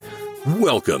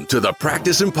Welcome to the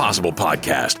Practice Impossible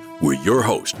podcast, where your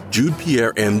host, Jude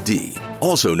Pierre, MD,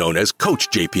 also known as Coach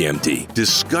JPMD,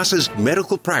 discusses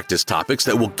medical practice topics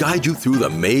that will guide you through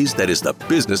the maze that is the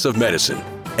business of medicine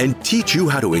and teach you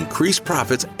how to increase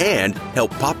profits and help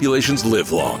populations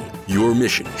live long. Your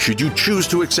mission, should you choose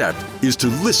to accept, is to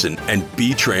listen and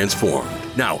be transformed.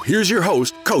 Now, here's your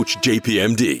host, Coach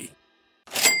JPMD.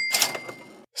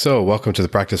 So, welcome to the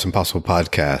Practice Impossible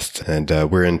podcast,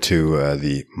 and we're into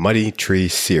the Muddy Tree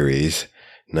series,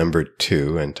 number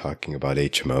 2, and talking about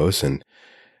HMOs. And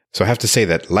so I have to say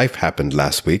that life happened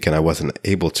last week, and I wasn't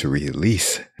able to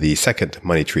release the second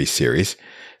Muddy Tree series.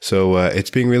 So it's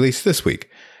being released this week.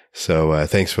 So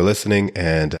thanks for listening,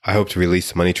 and I hope to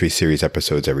release the Money Tree series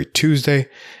episodes every Tuesday,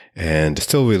 and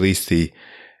still release the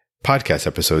podcast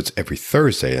episodes every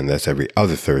Thursday, and that's every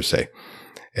other Thursday.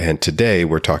 And today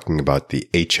we're talking about the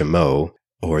HMO,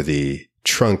 or the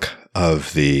trunk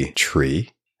of the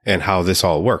tree, and how this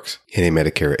all works in a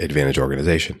Medicare Advantage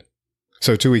organization.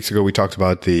 So 2 weeks ago, we talked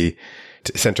about the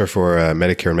Center for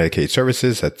Medicare and Medicaid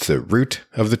Services. That's the root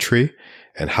of the tree,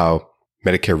 and how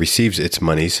Medicare receives its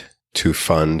monies to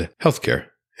fund healthcare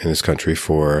in this country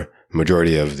for the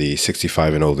majority of the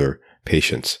 65 and older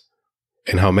patients,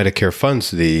 and how Medicare funds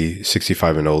the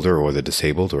 65 and older, or the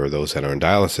disabled, or those that are on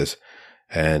dialysis.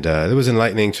 And it was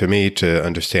enlightening to me to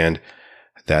understand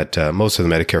that most of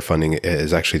the Medicare funding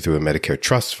is actually through Medicare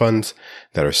trust funds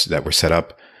that were set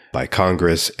up by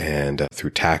Congress, and through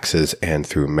taxes, and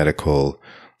through medical,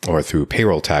 or through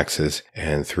payroll taxes,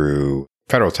 and through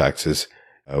federal taxes.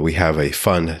 We have a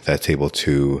fund that's able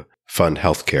to fund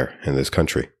healthcare in this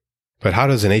country. But how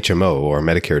does an HMO, or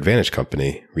Medicare Advantage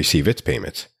company, receive its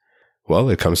payments? Well,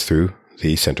 it comes through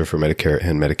the Center for Medicare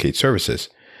and Medicaid Services.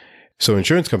 So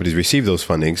insurance companies receive those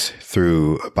fundings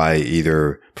by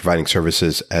either providing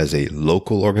services as a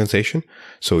local organization.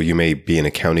 So you may be in a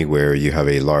county where you have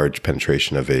a large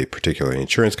penetration of a particular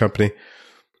insurance company,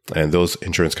 and those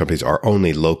insurance companies are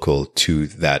only local to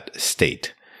that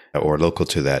state or local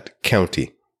to that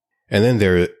county. And then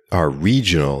there are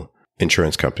regional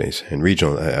insurance companies, and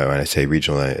regional, when I say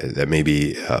regional, that may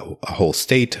be a whole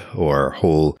state or a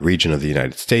whole region of the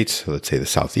United States. So let's say the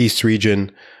Southeast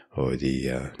region, or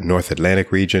the North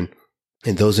Atlantic region.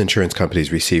 And those insurance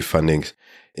companies receive fundings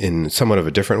in somewhat of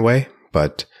a different way,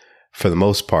 but for the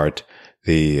most part,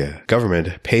 the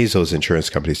government pays those insurance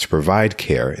companies to provide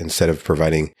care instead of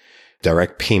providing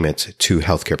direct payments to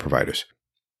healthcare providers.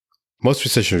 Most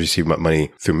physicians receive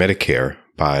money through Medicare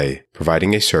by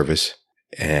providing a service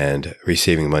and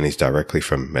receiving monies directly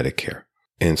from Medicare.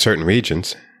 In certain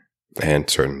regions and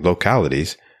certain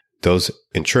localities, those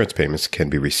insurance payments can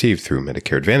be received through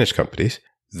Medicare Advantage companies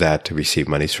that receive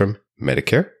monies from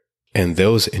Medicare, and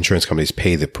those insurance companies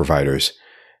pay the providers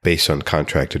based on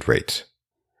contracted rates.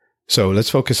 So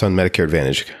let's focus on Medicare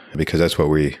Advantage, because that's what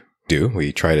we do.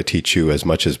 We try to teach you as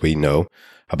much as we know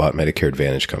about Medicare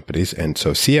Advantage companies. And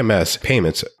so CMS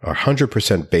payments are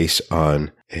 100% based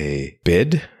on a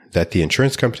bid that the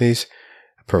insurance companies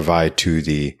provide to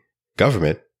the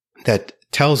government that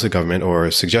tells the government, or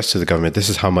suggests to the government, this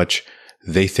is how much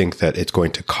they think that it's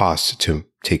going to cost to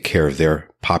take care of their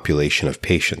population of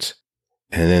patients.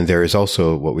 And then there is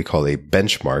also what we call a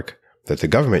benchmark that the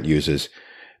government uses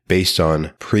based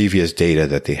on previous data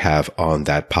that they have on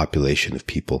that population of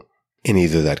people in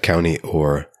either that county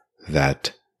or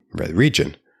that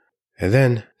region. And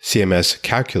then CMS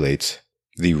calculates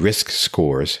the risk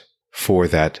scores for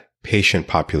that patient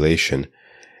population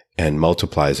and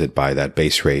multiplies it by that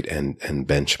base rate and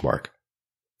benchmark.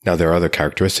 Now, there are other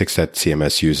characteristics that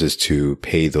CMS uses to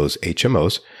pay those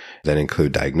HMOs that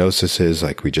include diagnoses,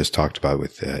 like we just talked about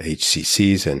with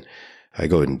HCCs, and I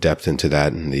go in depth into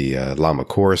that in the LAMA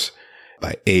course,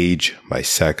 by age, by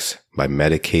sex, by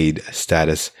Medicaid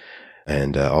status,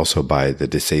 and also by the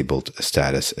disabled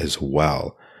status as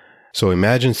well. So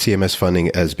imagine CMS funding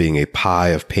as being a pie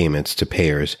of payments to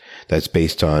payers that's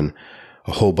based on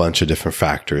a whole bunch of different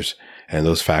factors, and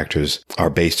those factors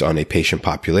are based on a patient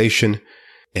population,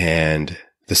 and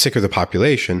the sicker the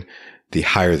population, the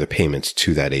higher the payments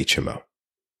to that HMO.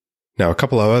 Now, a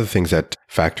couple of other things that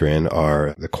factor in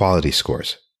are the quality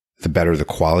scores. The better the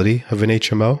quality of an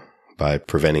HMO, by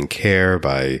preventing care,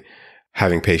 by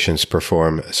having patients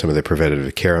perform some of the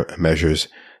preventative care measures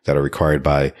that are required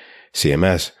by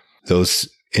CMS, those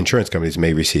insurance companies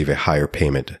may receive a higher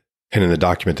payment. And in the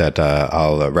document that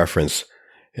I'll reference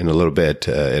in a little bit,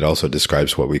 it also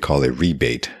describes what we call a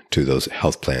rebate to those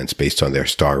health plans based on their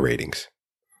star ratings.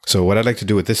 So what I'd like to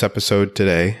do with this episode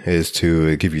today is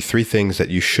to give you 3 things that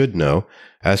you should know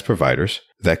as providers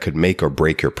that could make or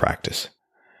break your practice.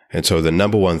 And so the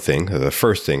number one thing, the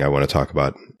first thing I want to talk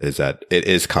about is that it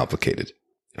is complicated.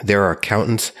 There are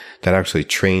accountants that actually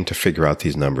train to figure out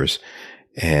these numbers.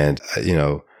 And,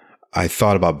 I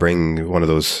thought about bringing one of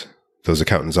those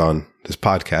accountants on this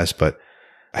podcast, but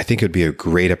I think it would be a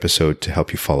great episode to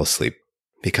help you fall asleep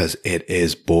because it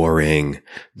is boring.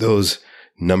 Those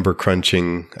number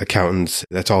crunching accountants,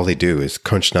 that's all they do is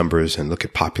crunch numbers and look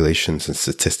at populations and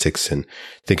statistics and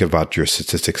think about your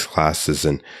statistics classes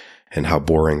and how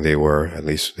boring they were. At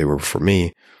least they were for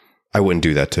me. I wouldn't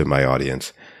do that to my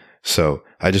audience. So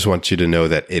I just want you to know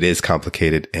that it is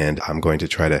complicated, and I'm going to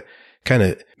try to kind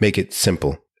of make it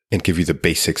simple and give you the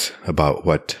basics about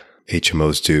what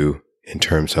HMOs do in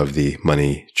terms of the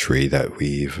money tree that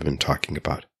we've been talking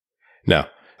about. Now,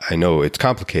 I know it's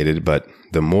complicated, but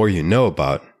the more you know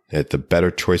about it, the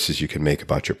better choices you can make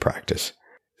about your practice.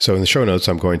 So in the show notes,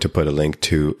 I'm going to put a link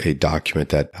to a document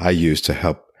that I use to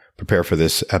help prepare for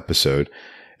this episode.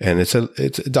 And it's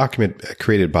a document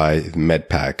created by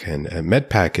MedPAC. And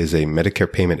MedPAC is a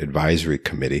Medicare Payment Advisory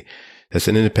Committee. That's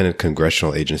an independent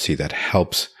congressional agency that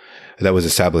was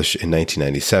established in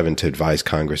 1997 to advise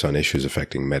Congress on issues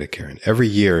affecting Medicare. And every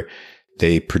year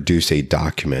they produce a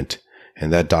document,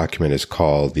 and that document is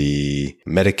called the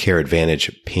Medicare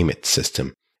Advantage Payment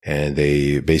System. And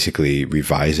they basically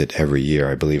revise it every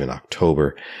year, I believe in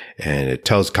October. And it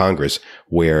tells Congress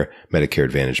where Medicare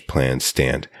Advantage plans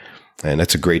stand. And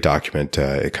that's a great document.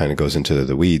 It kind of goes into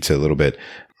the weeds a little bit.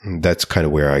 That's kind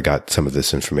of where I got some of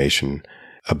this information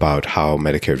about how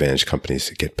Medicare Advantage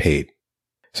companies get paid.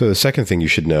 So the second thing you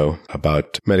should know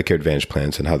about Medicare Advantage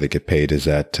plans and how they get paid is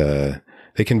that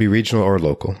they can be regional or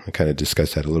local. I kind of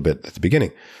discussed that a little bit at the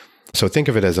beginning. So think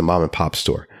of it as a mom and pop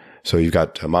store. So you've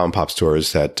got mom and pop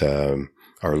stores that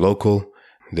are local.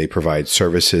 They provide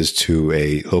services to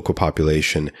a local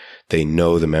population. They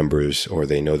know the members or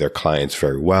they know their clients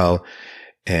very well.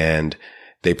 And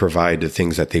they provide the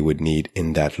things that they would need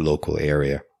in that local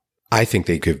area. I think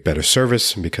they give better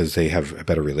service because they have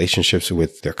better relationships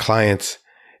with their clients.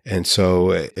 And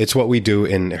so it's what we do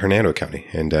in Hernando County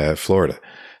in Florida.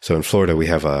 So in Florida, we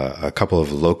have a couple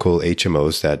of local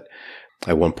HMOs that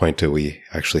at one point we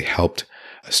actually helped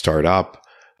start up.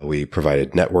 We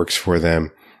provided networks for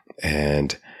them.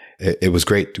 And it was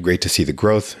great to see the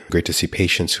growth, great to see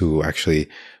patients who actually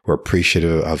were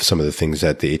appreciative of some of the things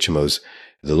that the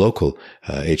local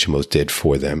HMOs did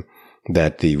for them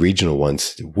that the regional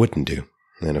ones wouldn't do.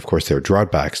 And of course, there are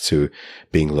drawbacks to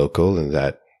being local and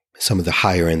that some of the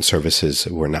higher end services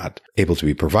were not able to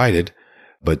be provided.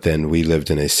 But then we lived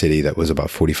in a city that was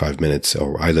about 45 minutes,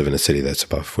 or I live in a city that's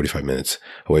about 45 minutes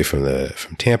away from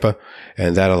Tampa.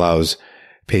 And that allows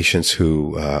patients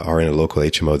who are in a local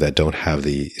HMO that don't have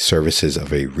the services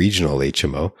of a regional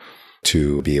HMO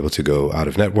to be able to go out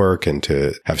of network and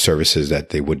to have services that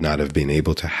they would not have been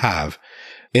able to have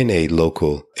in a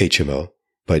local HMO.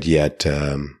 But yet,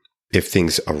 if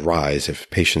things arise, if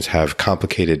patients have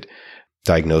complicated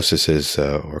diagnoses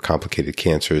or complicated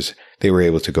cancers, they were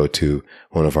able to go to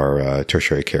one of our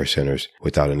tertiary care centers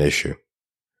without an issue.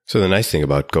 So the nice thing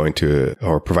about going to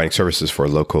or providing services for a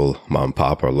local mom and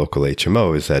pop or local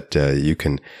HMO is that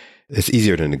it's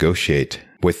easier to negotiate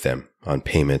with them on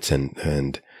payments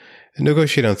and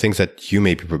negotiate on things that you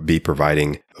may be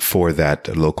providing for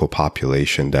that local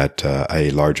population that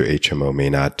a larger HMO may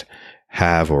not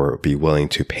have or be willing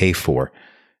to pay for.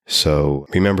 So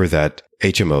remember that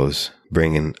HMOs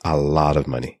bring in a lot of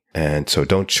money. And so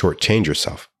don't shortchange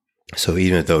yourself. So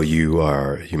even though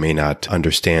you may not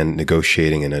understand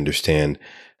negotiating and understand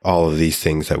all of these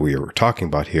things that we are talking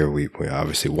about here, we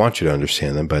obviously want you to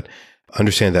understand them, but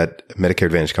understand that Medicare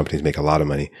Advantage companies make a lot of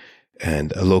money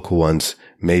and local ones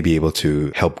may be able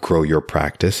to help grow your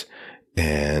practice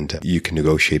and you can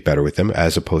negotiate better with them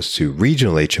as opposed to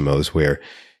regional HMOs where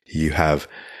you have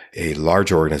a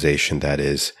large organization that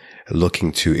is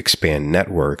looking to expand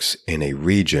networks in a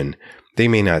region. They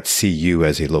may not see you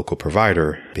as a local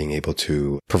provider being able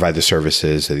to provide the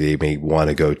services. They may want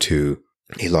to go to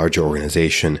a larger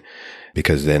organization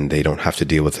because then they don't have to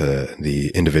deal with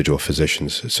the individual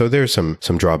physicians. So there's some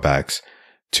drawbacks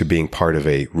to being part of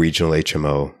a regional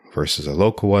HMO versus a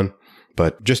local one,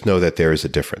 but just know that there is a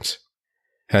difference.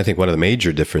 And I think one of the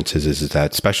major differences is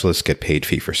that specialists get paid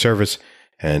fee for service.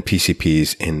 And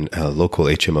PCPs in local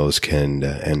HMOs can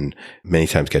and many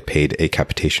times get paid a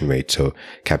capitation rate. So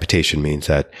capitation means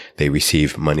that they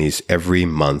receive monies every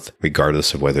month,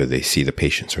 regardless of whether they see the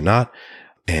patients or not.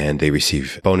 And they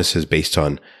receive bonuses based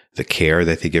on the care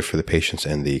that they give for the patients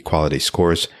and the quality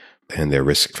scores and their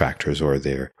risk factors or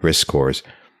their risk scores.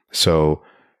 So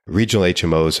regional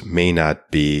HMOs may not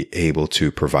be able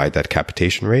to provide that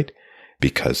capitation rate.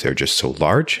 because they're just so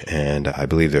large. And I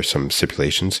believe there's some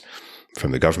stipulations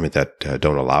from the government that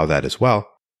don't allow that as well.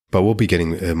 But we'll be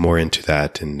getting more into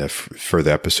that in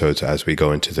further episodes as we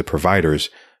go into the providers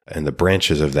and the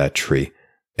branches of that tree.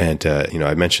 And,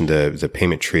 I mentioned the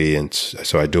payment tree. And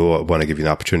so I do want to give you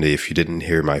an opportunity. If you didn't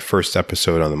hear my first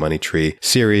episode on the Money Tree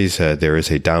series, there is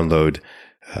a download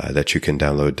that you can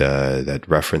download that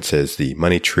references the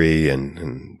Money Tree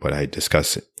and what I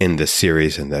discuss in this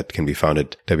series. And that can be found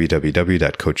at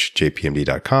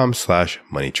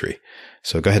www.coachjpmd.com/moneytree.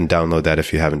 So go ahead and download that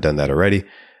if you haven't done that already.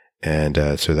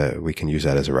 And so that we can use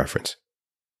that as a reference.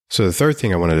 So the third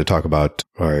thing I wanted to talk about,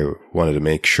 or I wanted to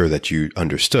make sure that you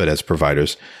understood as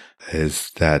providers,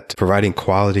 is that providing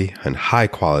quality and high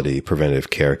quality preventative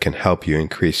care can help you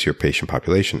increase your patient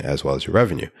population as well as your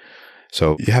revenue.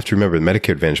 So you have to remember the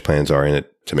Medicare Advantage plans are in it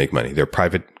to make money. They're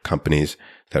private companies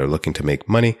that are looking to make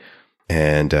money,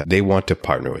 and they want to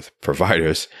partner with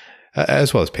providers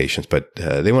as well as patients, but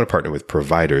they want to partner with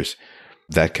providers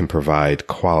that can provide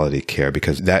quality care,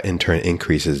 because that in turn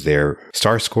increases their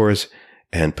STAR scores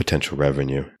and potential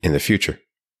revenue in the future.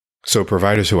 So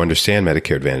providers who understand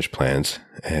Medicare Advantage plans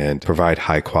and provide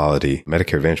high quality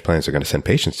Medicare Advantage plans are going to send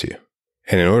patients to you.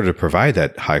 And in order to provide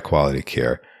that high quality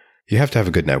care, you have to have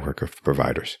a good network of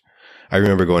providers. I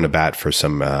remember going to bat for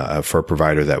for a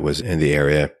provider that was in the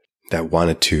area that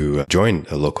wanted to join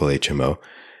a local HMO.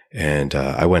 And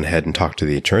I went ahead and talked to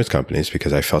the insurance companies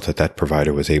because I felt that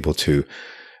provider was able to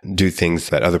do things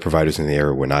that other providers in the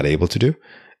area were not able to do.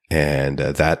 And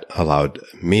that allowed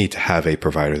me to have a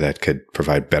provider that could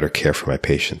provide better care for my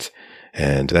patients.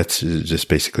 And that's just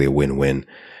basically a win-win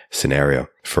scenario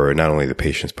for not only the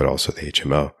patients, but also the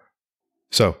HMO.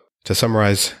 So to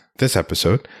summarize this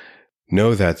episode,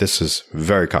 know that this is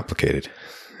very complicated.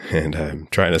 And I'm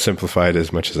trying to simplify it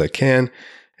as much as I can.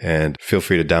 And feel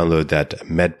free to download that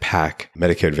MedPAC,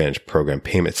 Medicare Advantage Program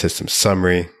Payment System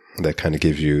Summary that kind of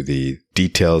gives you the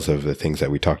details of the things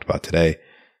that we talked about today.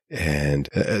 And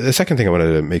the second thing I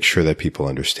wanted to make sure that people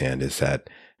understand is that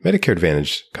Medicare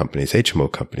Advantage companies,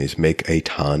 HMO companies, make a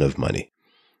ton of money.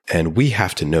 And we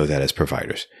have to know that as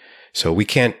providers. So we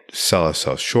can't sell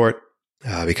ourselves short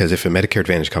because if a Medicare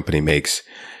Advantage company makes,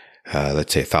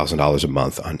 let's say $1,000 a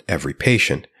month on every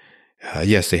patient,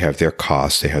 yes, they have their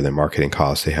costs, they have their marketing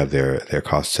costs, they have their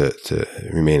costs to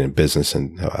remain in business,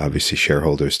 and obviously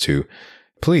shareholders to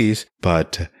please.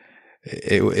 But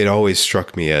it always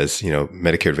struck me as,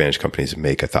 Medicare Advantage companies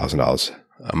make $1,000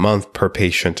 a month per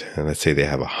patient. And let's say they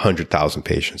have 100,000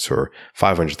 patients or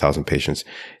 500,000 patients.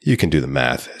 You can do the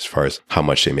math as far as how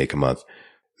much they make a month.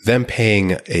 Them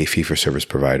paying a fee-for-service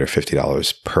provider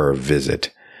 $50 per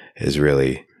visit is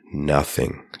really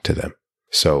nothing to them.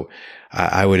 So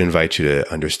I would invite you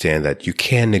to understand that you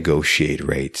can negotiate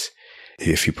rates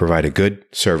if you provide a good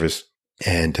service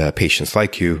and patients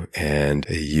like you, and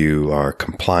you are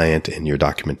compliant in your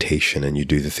documentation, and you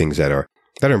do the things that are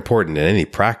important in any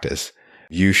practice.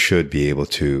 You should be able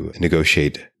to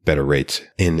negotiate better rates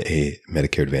in a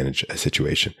Medicare Advantage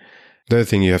situation. The other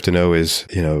thing you have to know is,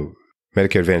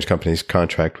 Medicare Advantage companies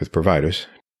contract with providers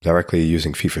directly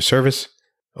using fee-for-service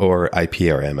or IP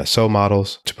or MSO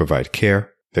models to provide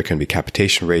care. There can be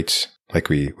capitation rates, like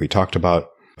we talked about,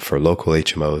 for local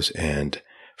HMOs and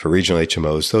for regional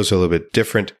HMOs. Those are a little bit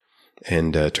different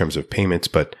in terms of payments,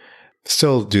 but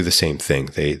still do the same thing.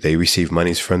 They receive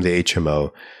monies from the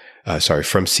HMO,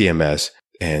 from CMS,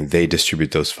 and they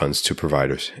distribute those funds to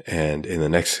providers. And in the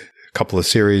next couple of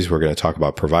series, we're going to talk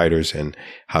about providers and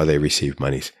how they receive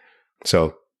monies.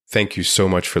 So thank you so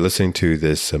much for listening to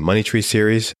this Money Tree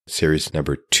series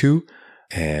number 2,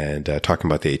 and talking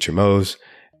about the HMOs.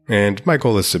 And my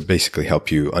goal is to basically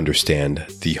help you understand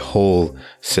the whole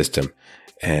system,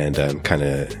 and I'm kind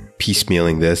of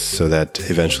piecemealing this so that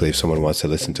eventually if someone wants to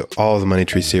listen to all the Money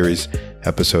Tree series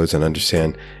episodes and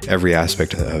understand every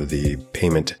aspect of the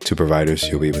payment to providers,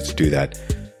 you'll be able to do that.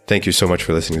 Thank you so much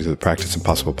for listening to the Practice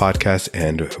Impossible podcast,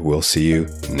 and we'll see you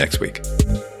next week.